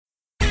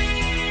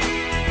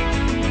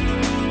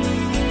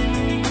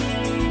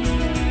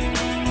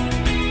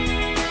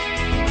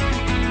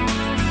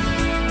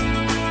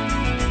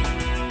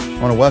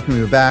I want to welcome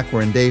you back.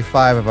 We're in day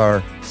 5 of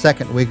our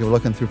second week of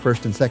looking through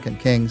 1st and 2nd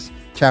Kings,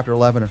 chapter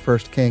 11 of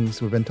 1st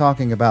Kings. We've been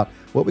talking about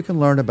what we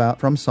can learn about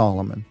from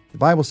Solomon. The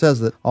Bible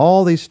says that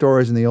all these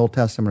stories in the Old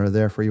Testament are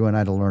there for you and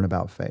I to learn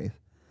about faith.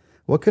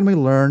 What can we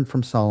learn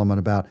from Solomon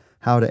about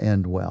how to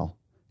end well?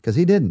 Because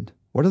he didn't.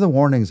 What are the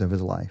warnings of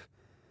his life?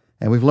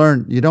 And we've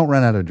learned you don't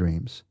run out of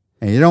dreams,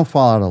 and you don't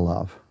fall out of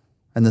love.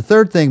 And the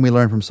third thing we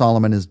learn from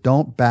Solomon is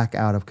don't back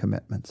out of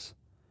commitments.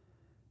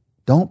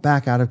 Don't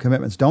back out of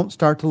commitments. Don't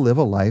start to live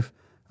a life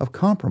of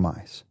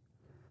compromise.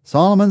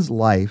 Solomon's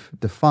life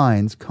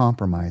defines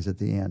compromise at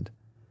the end.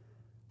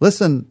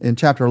 Listen in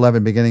chapter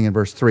 11, beginning in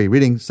verse 3,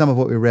 reading some of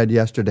what we read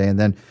yesterday and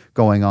then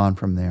going on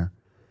from there.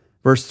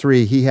 Verse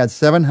 3, he had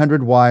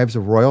 700 wives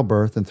of royal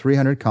birth and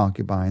 300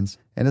 concubines,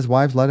 and his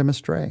wives led him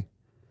astray.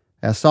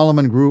 As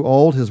Solomon grew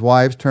old, his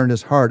wives turned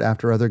his heart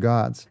after other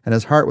gods, and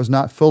his heart was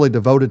not fully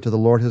devoted to the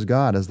Lord his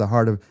God, as the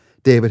heart of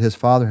David his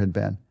father had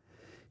been.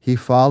 He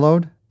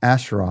followed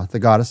Asheroth, the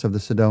goddess of the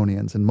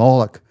Sidonians, and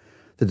Moloch,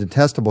 the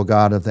detestable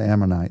god of the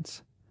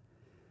Ammonites.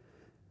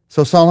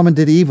 So Solomon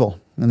did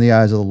evil in the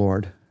eyes of the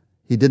Lord.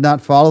 He did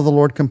not follow the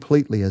Lord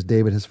completely, as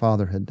David his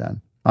father had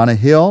done. On a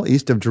hill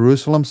east of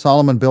Jerusalem,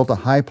 Solomon built a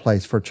high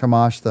place for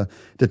Chemosh, the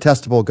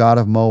detestable god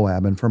of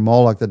Moab, and for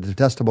Moloch, the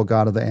detestable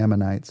god of the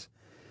Ammonites.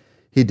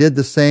 He did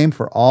the same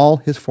for all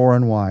his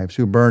foreign wives,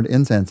 who burned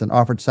incense and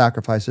offered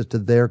sacrifices to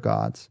their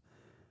gods.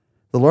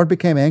 The Lord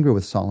became angry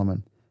with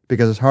Solomon,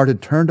 because his heart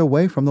had turned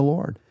away from the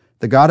Lord,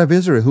 the God of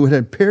Israel, who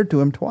had appeared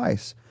to him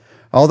twice.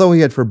 Although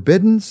he had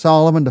forbidden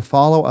Solomon to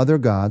follow other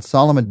gods,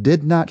 Solomon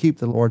did not keep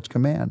the Lord's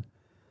command.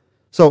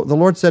 So the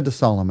Lord said to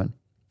Solomon,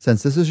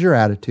 since this is your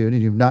attitude,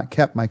 and you've not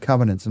kept my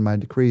covenants and my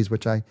decrees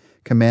which I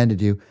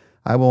commanded you,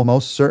 I will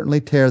most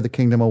certainly tear the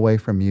kingdom away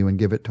from you and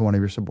give it to one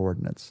of your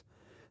subordinates.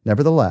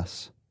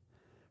 Nevertheless,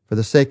 for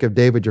the sake of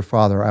David your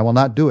father, I will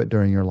not do it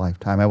during your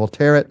lifetime. I will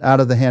tear it out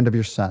of the hand of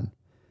your son.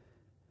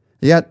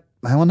 Yet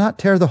I will not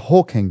tear the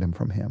whole kingdom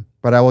from him,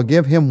 but I will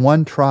give him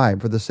one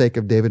tribe for the sake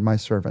of David my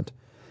servant,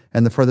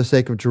 and for the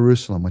sake of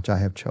Jerusalem which I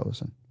have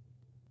chosen.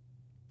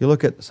 You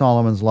look at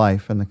Solomon's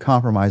life and the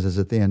compromises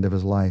at the end of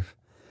his life.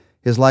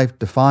 His life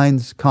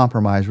defines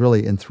compromise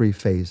really in 3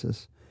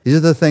 phases. These are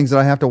the things that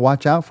I have to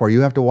watch out for.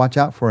 You have to watch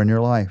out for in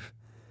your life.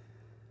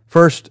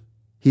 First,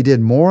 he did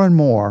more and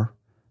more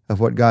of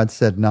what God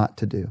said not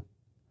to do.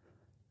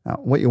 Now,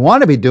 what you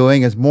want to be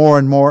doing is more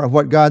and more of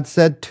what God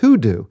said to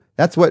do.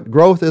 That's what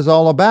growth is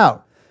all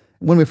about.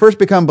 When we first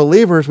become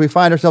believers, we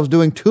find ourselves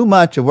doing too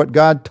much of what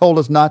God told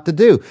us not to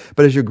do.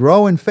 But as you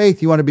grow in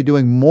faith, you want to be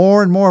doing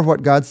more and more of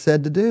what God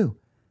said to do.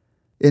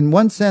 In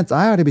one sense,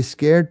 I ought to be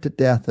scared to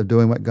death of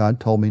doing what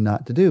God told me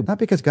not to do. Not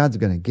because God's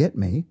going to get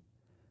me,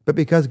 but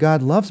because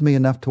God loves me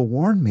enough to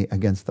warn me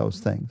against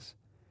those things.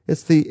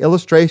 It's the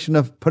illustration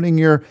of putting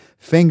your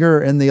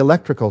finger in the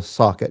electrical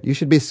socket. You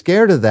should be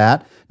scared of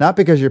that, not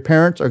because your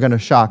parents are going to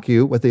shock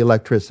you with the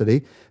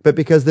electricity, but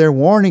because they're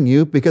warning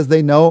you because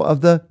they know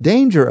of the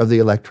danger of the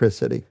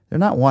electricity. They're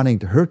not wanting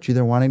to hurt you,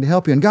 they're wanting to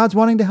help you, and God's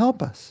wanting to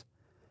help us.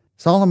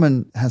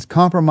 Solomon has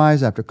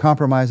compromise after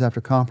compromise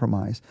after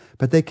compromise,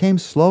 but they came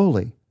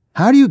slowly.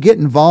 How do you get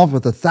involved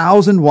with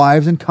 1,000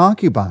 wives and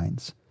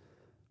concubines?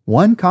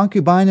 One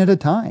concubine at a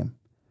time.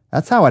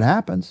 That's how it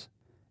happens.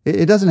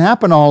 It doesn't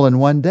happen all in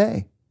one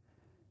day.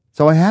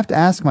 So I have to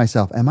ask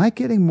myself, am I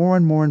getting more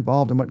and more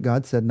involved in what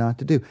God said not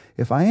to do?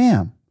 If I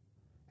am,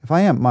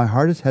 my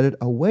heart is headed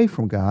away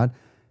from God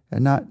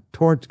and not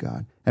towards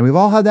God. And we've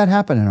all had that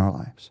happen in our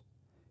lives.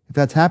 If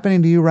that's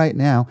happening to you right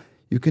now,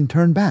 you can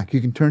turn back.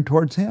 You can turn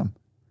towards Him.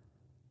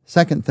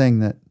 Second thing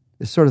that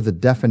is sort of the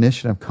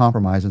definition of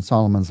compromise in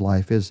Solomon's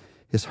life is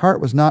his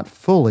heart was not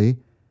fully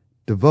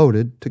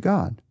devoted to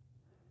God.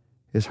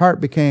 His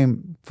heart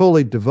became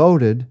fully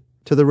devoted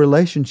to the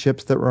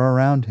relationships that were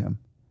around him.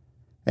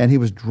 And he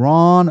was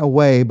drawn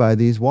away by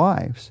these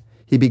wives.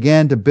 He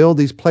began to build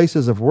these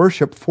places of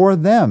worship for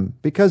them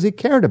because he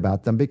cared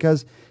about them,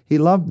 because he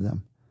loved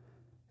them.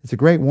 It's a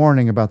great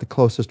warning about the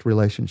closest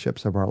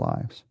relationships of our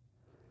lives.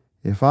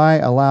 If I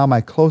allow my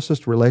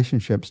closest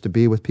relationships to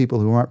be with people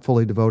who aren't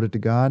fully devoted to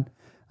God,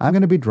 I'm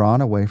going to be drawn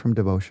away from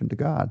devotion to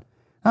God.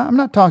 Now, I'm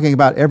not talking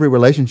about every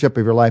relationship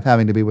of your life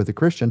having to be with a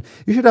Christian.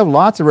 You should have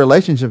lots of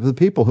relationships with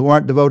people who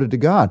aren't devoted to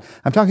God.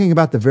 I'm talking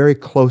about the very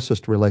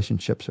closest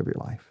relationships of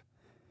your life.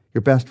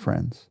 Your best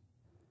friends,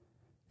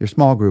 your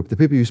small group, the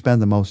people you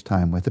spend the most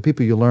time with, the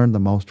people you learn the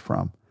most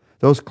from.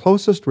 Those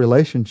closest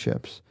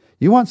relationships.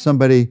 You want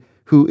somebody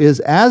who is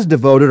as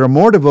devoted or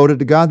more devoted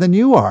to God than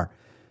you are.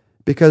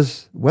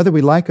 Because whether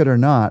we like it or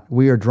not,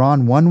 we are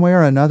drawn one way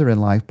or another in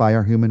life by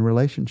our human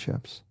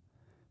relationships.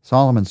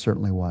 Solomon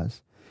certainly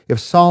was. If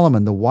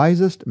Solomon, the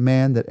wisest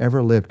man that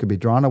ever lived, could be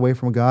drawn away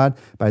from God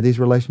by these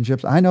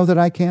relationships, I know that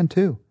I can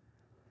too.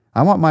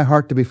 I want my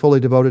heart to be fully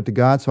devoted to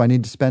God, so I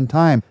need to spend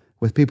time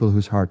with people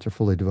whose hearts are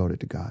fully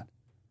devoted to God.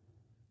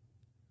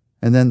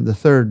 And then the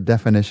third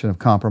definition of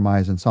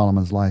compromise in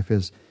Solomon's life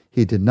is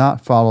he did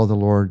not follow the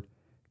Lord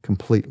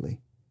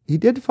completely. he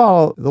did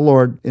follow the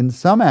Lord in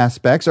some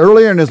aspects.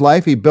 Earlier in his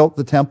life, he built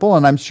the temple,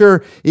 and I'm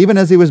sure even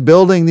as he was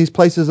building these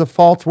places of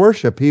false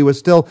worship, he was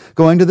still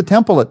going to the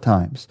temple at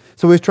times.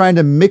 So he was trying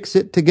to mix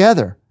it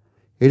together.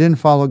 He didn't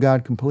follow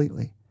God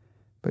completely.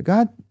 But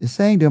God is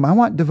saying to him, I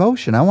want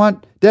devotion. I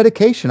want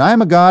dedication. I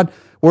am a God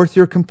worth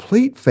your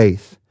complete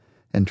faith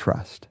and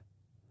trust.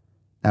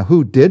 Now,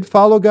 who did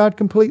follow God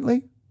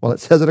completely? Well, it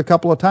says it a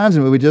couple of times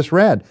in what we just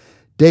read.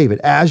 David,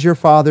 as your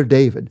father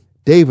David.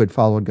 David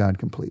followed God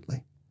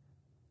completely.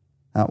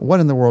 Now, what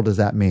in the world does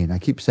that mean? I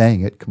keep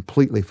saying it,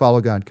 completely, follow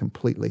God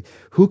completely.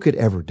 Who could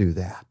ever do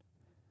that?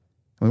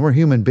 I mean, we're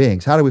human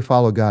beings. How do we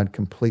follow God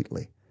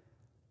completely?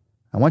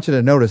 I want you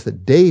to notice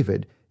that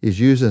David is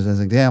used as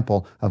an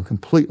example of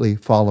completely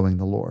following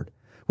the Lord.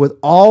 With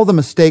all the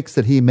mistakes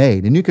that he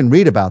made, and you can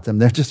read about them,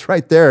 they're just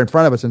right there in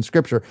front of us in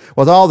Scripture.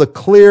 With all the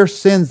clear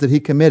sins that he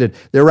committed,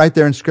 they're right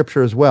there in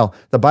Scripture as well.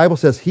 The Bible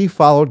says he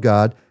followed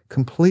God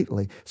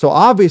completely. So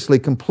obviously,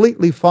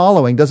 completely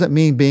following doesn't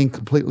mean being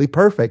completely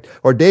perfect,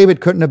 or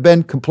David couldn't have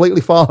been completely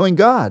following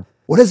God.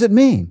 What does it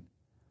mean?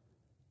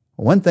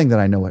 Well, one thing that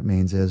I know it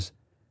means is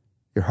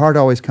your heart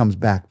always comes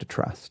back to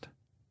trust.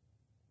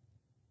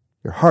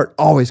 Your heart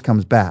always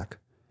comes back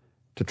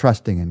to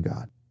trusting in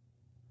God.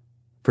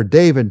 For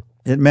David,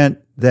 it meant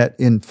that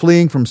in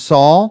fleeing from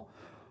Saul,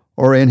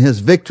 or in his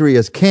victory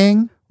as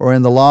king, or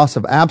in the loss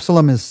of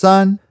Absalom, his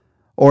son,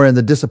 or in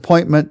the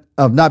disappointment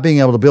of not being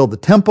able to build the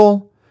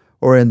temple,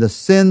 or in the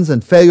sins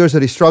and failures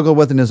that he struggled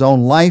with in his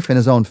own life and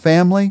his own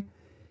family,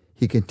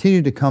 he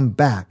continued to come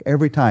back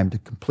every time to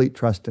complete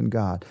trust in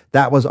God.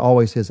 That was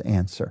always his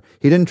answer.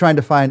 He didn't try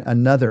to find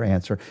another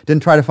answer,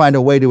 didn't try to find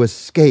a way to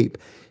escape.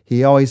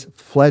 He always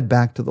fled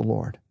back to the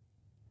Lord.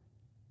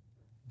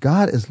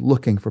 God is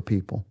looking for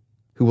people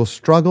who will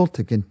struggle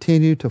to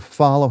continue to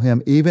follow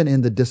him even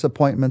in the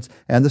disappointments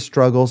and the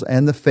struggles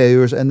and the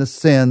failures and the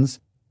sins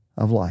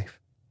of life.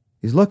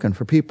 He's looking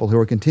for people who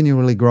are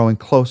continually growing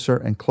closer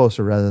and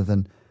closer rather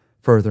than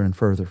further and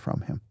further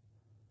from him.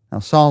 Now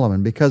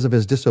Solomon, because of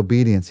his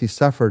disobedience, he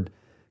suffered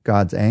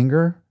God's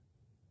anger.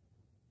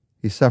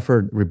 He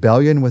suffered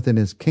rebellion within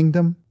his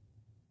kingdom.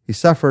 He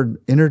suffered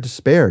inner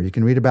despair. You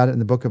can read about it in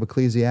the book of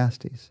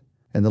Ecclesiastes.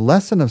 And the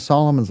lesson of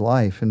Solomon's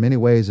life in many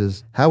ways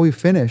is how we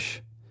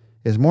finish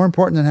is more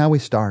important than how we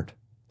start.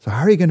 So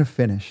how are you going to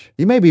finish?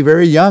 You may be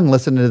very young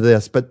listening to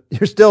this, but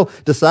you're still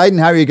deciding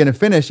how you're going to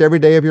finish every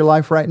day of your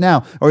life right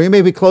now. Or you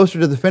may be closer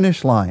to the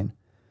finish line,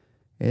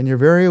 and you're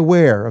very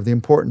aware of the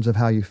importance of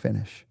how you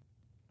finish.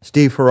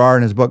 Steve Farrar,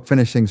 in his book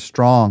Finishing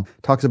Strong,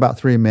 talks about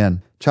three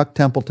men, Chuck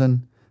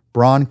Templeton,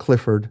 Bron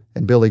Clifford,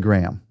 and Billy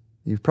Graham.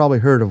 You've probably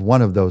heard of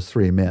one of those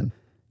three men.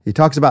 He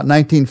talks about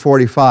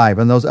 1945,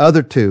 and those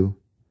other two,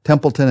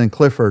 Templeton and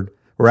Clifford,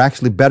 were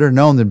actually better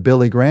known than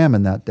Billy Graham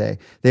in that day.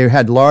 They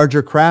had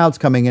larger crowds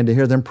coming in to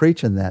hear them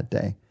preach in that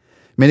day.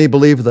 Many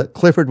believe that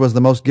Clifford was the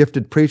most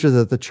gifted preacher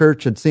that the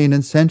church had seen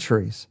in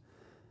centuries.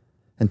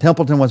 And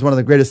Templeton was one of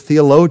the greatest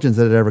theologians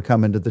that had ever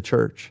come into the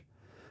church.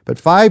 But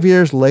 5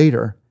 years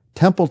later,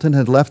 Templeton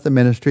had left the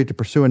ministry to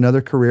pursue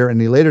another career,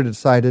 and he later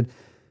decided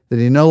that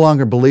he no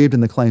longer believed in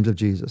the claims of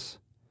Jesus.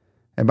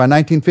 And by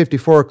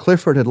 1954,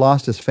 Clifford had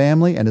lost his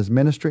family and his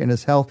ministry and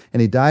his health,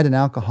 and he died an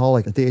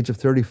alcoholic at the age of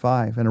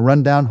 35 in a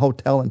rundown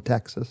hotel in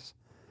Texas.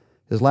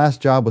 His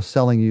last job was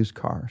selling used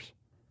cars.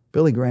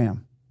 Billy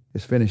Graham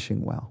is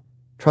finishing well,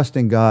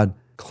 trusting God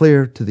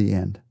clear to the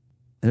end.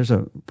 There's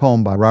a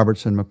poem by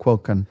Robertson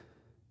McQuilkin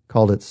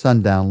called It's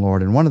Sundown,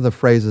 Lord, and one of the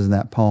phrases in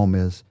that poem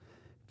is,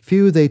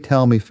 "Few they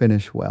tell me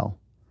finish well.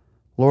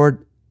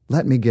 Lord,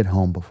 let me get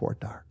home before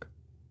dark."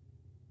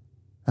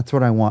 That's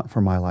what I want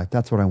for my life.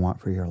 That's what I want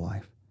for your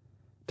life.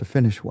 To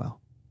finish well.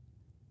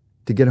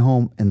 To get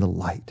home in the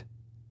light.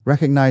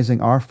 Recognizing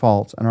our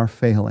faults and our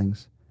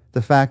failings.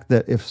 The fact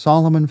that if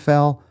Solomon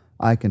fell,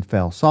 I can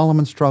fail.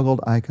 Solomon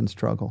struggled, I can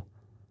struggle.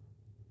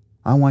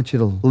 I want you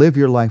to live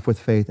your life with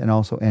faith and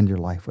also end your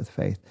life with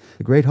faith.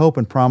 The great hope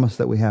and promise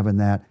that we have in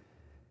that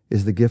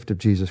is the gift of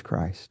Jesus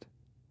Christ,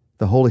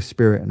 the Holy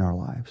Spirit in our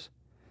lives.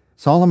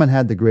 Solomon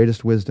had the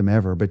greatest wisdom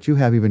ever, but you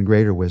have even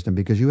greater wisdom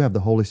because you have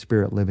the Holy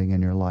Spirit living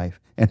in your life,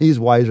 and he's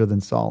wiser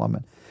than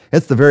Solomon.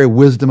 It's the very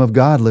wisdom of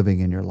God living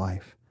in your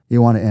life.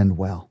 You want to end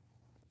well.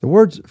 The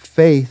words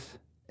faith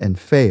and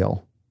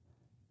fail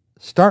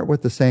start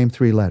with the same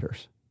three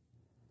letters.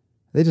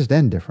 They just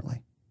end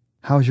differently.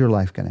 How's your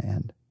life going to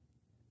end?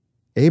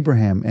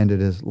 Abraham ended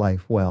his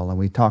life well, and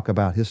we talk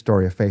about his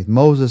story of faith.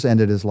 Moses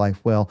ended his life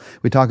well.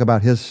 We talk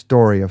about his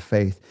story of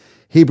faith.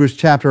 Hebrews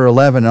chapter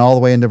 11 and all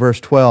the way into verse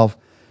 12,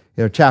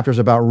 there are chapters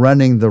about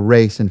running the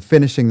race and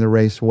finishing the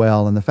race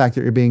well, and the fact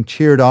that you're being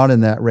cheered on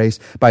in that race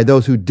by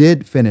those who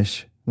did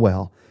finish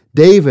well.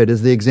 David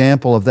is the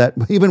example of that.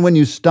 Even when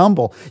you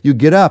stumble, you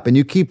get up and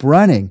you keep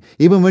running.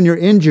 Even when you're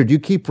injured, you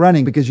keep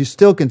running because you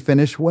still can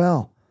finish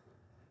well.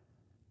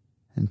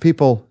 And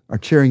people are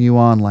cheering you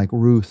on like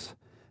Ruth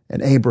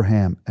and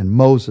Abraham and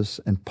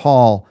Moses and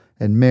Paul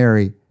and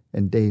Mary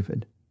and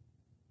David.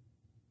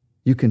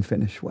 You can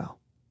finish well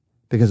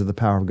because of the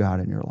power of God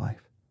in your life.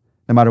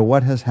 No matter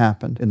what has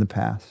happened in the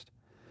past,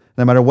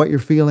 No matter what you're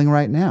feeling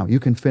right now, you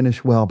can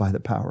finish well by the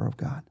power of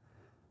God.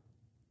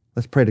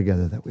 Let's pray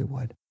together that we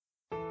would.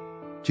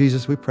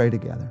 Jesus, we pray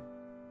together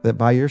that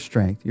by your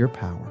strength, your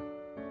power,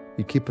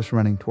 you keep us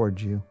running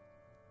towards you.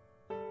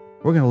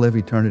 We're going to live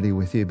eternity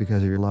with you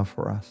because of your love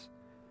for us.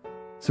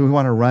 So we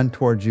want to run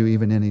towards you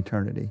even in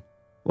eternity.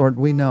 Lord,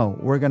 we know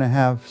we're going to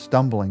have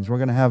stumblings. We're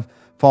going to have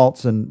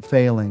faults and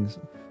failings.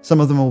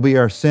 Some of them will be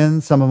our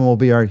sins. Some of them will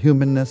be our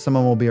humanness. Some of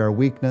them will be our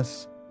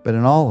weakness. But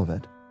in all of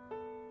it,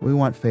 we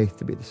want faith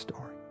to be the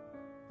story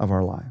of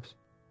our lives.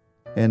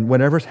 And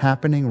whatever's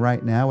happening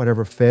right now,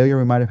 whatever failure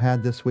we might have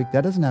had this week,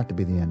 that doesn't have to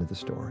be the end of the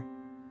story.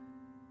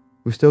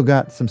 We've still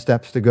got some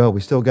steps to go.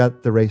 We still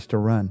got the race to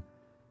run.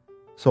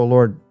 So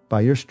Lord, by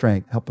your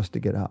strength, help us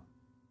to get up.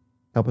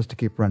 Help us to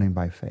keep running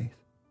by faith.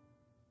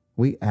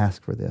 We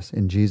ask for this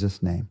in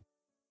Jesus' name.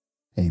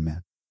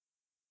 Amen.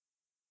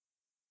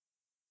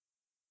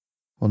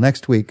 Well,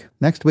 next week,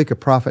 a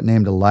prophet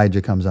named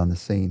Elijah comes on the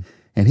scene,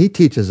 and he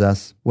teaches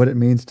us what it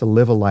means to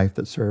live a life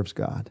that serves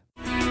God.